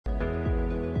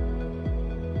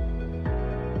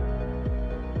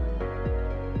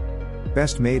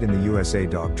Best made in the USA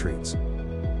dog treats.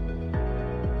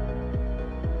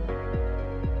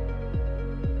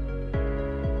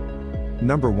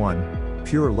 Number 1.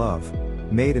 Pure Love,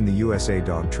 made in the USA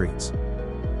dog treats.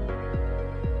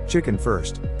 Chicken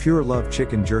first. Pure Love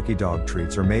chicken jerky dog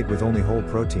treats are made with only whole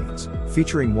proteins,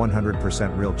 featuring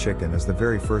 100% real chicken as the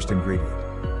very first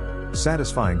ingredient.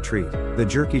 Satisfying treat. The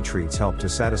jerky treats help to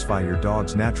satisfy your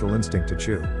dog's natural instinct to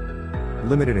chew.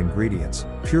 Limited ingredients.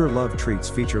 Pure Love treats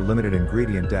feature limited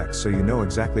ingredient decks so you know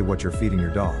exactly what you're feeding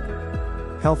your dog.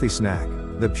 Healthy snack.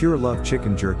 The Pure Love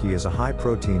chicken jerky is a high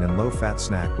protein and low fat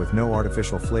snack with no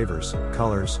artificial flavors,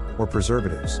 colors, or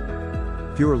preservatives.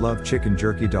 Pure Love chicken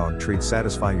jerky dog treats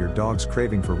satisfy your dog's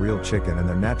craving for real chicken and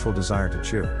their natural desire to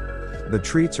chew. The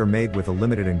treats are made with a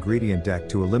limited ingredient deck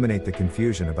to eliminate the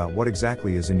confusion about what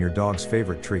exactly is in your dog's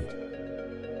favorite treat.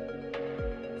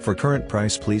 For current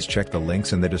price, please check the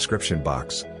links in the description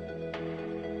box.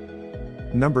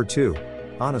 Number 2.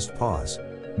 Honest Paws,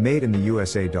 made in the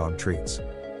USA dog treats.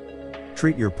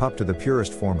 Treat your pup to the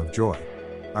purest form of joy.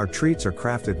 Our treats are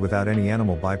crafted without any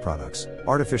animal byproducts,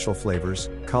 artificial flavors,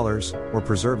 colors, or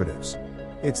preservatives.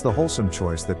 It's the wholesome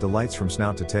choice that delights from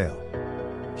snout to tail.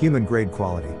 Human-grade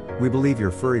quality. We believe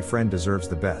your furry friend deserves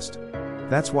the best.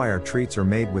 That's why our treats are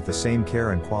made with the same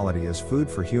care and quality as food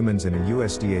for humans in a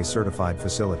USDA-certified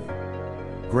facility.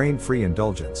 Grain-free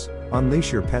indulgence.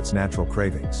 Unleash your pet's natural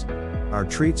cravings. Our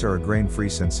treats are a grain-free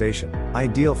sensation,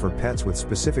 ideal for pets with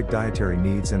specific dietary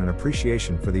needs and an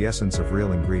appreciation for the essence of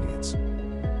real ingredients.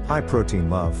 High-protein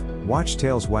love. Watch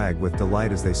tails wag with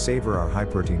delight as they savor our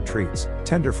high-protein treats,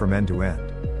 tender from end to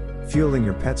end. Fueling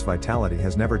your pet's vitality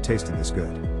has never tasted this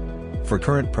good. For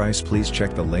current price, please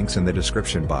check the links in the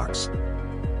description box.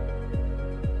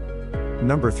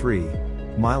 Number 3.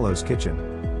 Milo's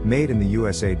Kitchen, made in the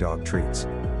USA dog treats.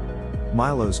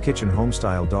 Milo's Kitchen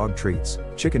homestyle dog treats,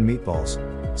 chicken meatballs.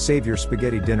 Save your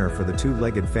spaghetti dinner for the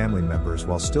two-legged family members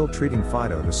while still treating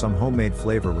Fido to some homemade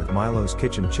flavor with Milo's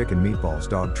Kitchen chicken meatballs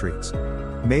dog treats.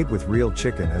 Made with real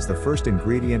chicken as the first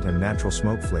ingredient and natural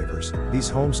smoke flavors, these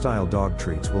home-style dog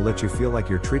treats will let you feel like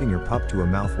you're treating your pup to a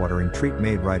mouth-watering treat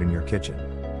made right in your kitchen.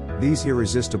 These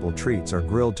irresistible treats are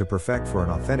grilled to perfect for an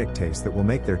authentic taste that will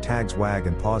make their tags wag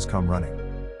and paws come running.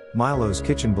 Milo's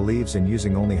Kitchen believes in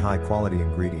using only high-quality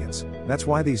ingredients. That's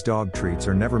why these dog treats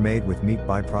are never made with meat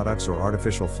byproducts or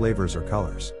artificial flavors or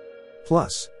colors.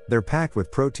 Plus, they're packed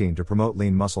with protein to promote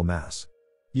lean muscle mass.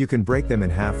 You can break them in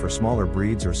half for smaller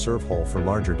breeds or serve whole for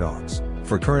larger dogs.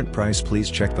 For current price, please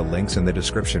check the links in the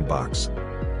description box.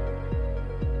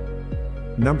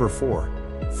 Number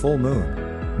 4. Full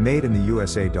Moon, made in the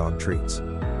USA dog treats.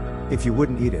 If you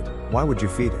wouldn't eat it, why would you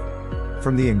feed it?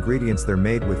 From the ingredients they're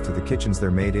made with to the kitchens they're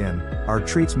made in, our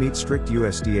treats meet strict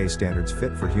USDA standards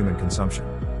fit for human consumption.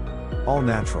 All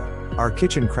natural. Our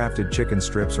kitchen-crafted chicken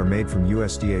strips are made from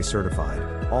USDA certified,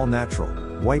 all natural,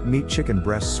 white meat chicken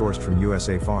breasts sourced from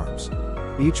USA farms.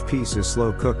 Each piece is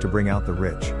slow cooked to bring out the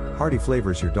rich, hearty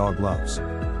flavors your dog loves.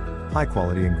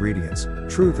 High-quality ingredients.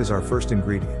 Truth is our first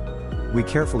ingredient. We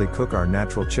carefully cook our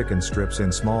natural chicken strips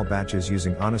in small batches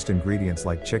using honest ingredients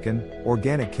like chicken,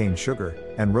 organic cane sugar,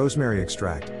 and rosemary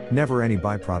extract, never any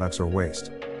byproducts or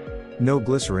waste. No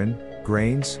glycerin,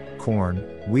 grains, corn,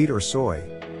 wheat or soy.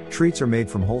 Treats are made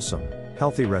from wholesome,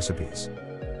 healthy recipes.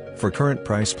 For current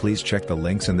price, please check the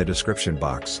links in the description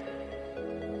box.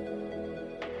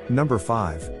 Number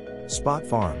 5. Spot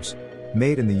Farms,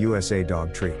 made in the USA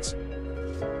dog treats.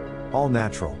 All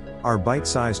natural. Our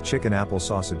bite-sized chicken apple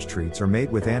sausage treats are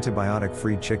made with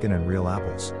antibiotic-free chicken and real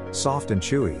apples. Soft and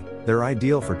chewy, they're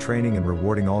ideal for training and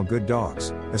rewarding all good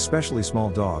dogs, especially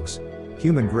small dogs.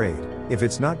 Human grade. If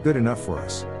it's not good enough for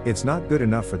us, it's not good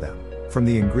enough for them. From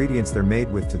the ingredients they're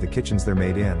made with to the kitchens they're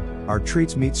made in, our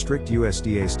treats meet strict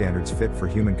USDA standards fit for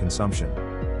human consumption.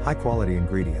 High-quality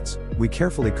ingredients. We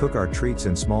carefully cook our treats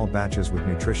in small batches with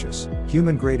nutritious,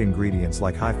 human-grade ingredients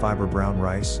like high-fiber brown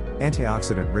rice,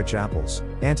 antioxidant-rich apples,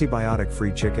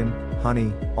 antibiotic-free chicken,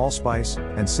 honey, allspice,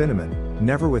 and cinnamon,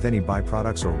 never with any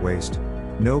byproducts or waste.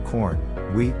 No corn,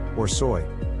 wheat, or soy.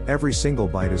 Every single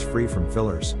bite is free from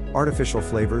fillers, artificial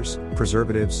flavors,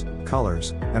 preservatives,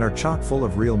 colors, and are chock full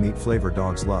of real meat flavor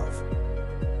dogs love.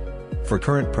 For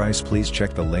current price, please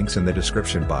check the links in the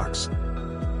description box.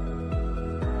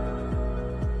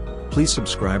 Please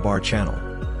subscribe our channel.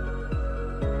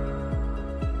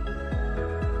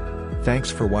 Thanks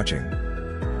for watching.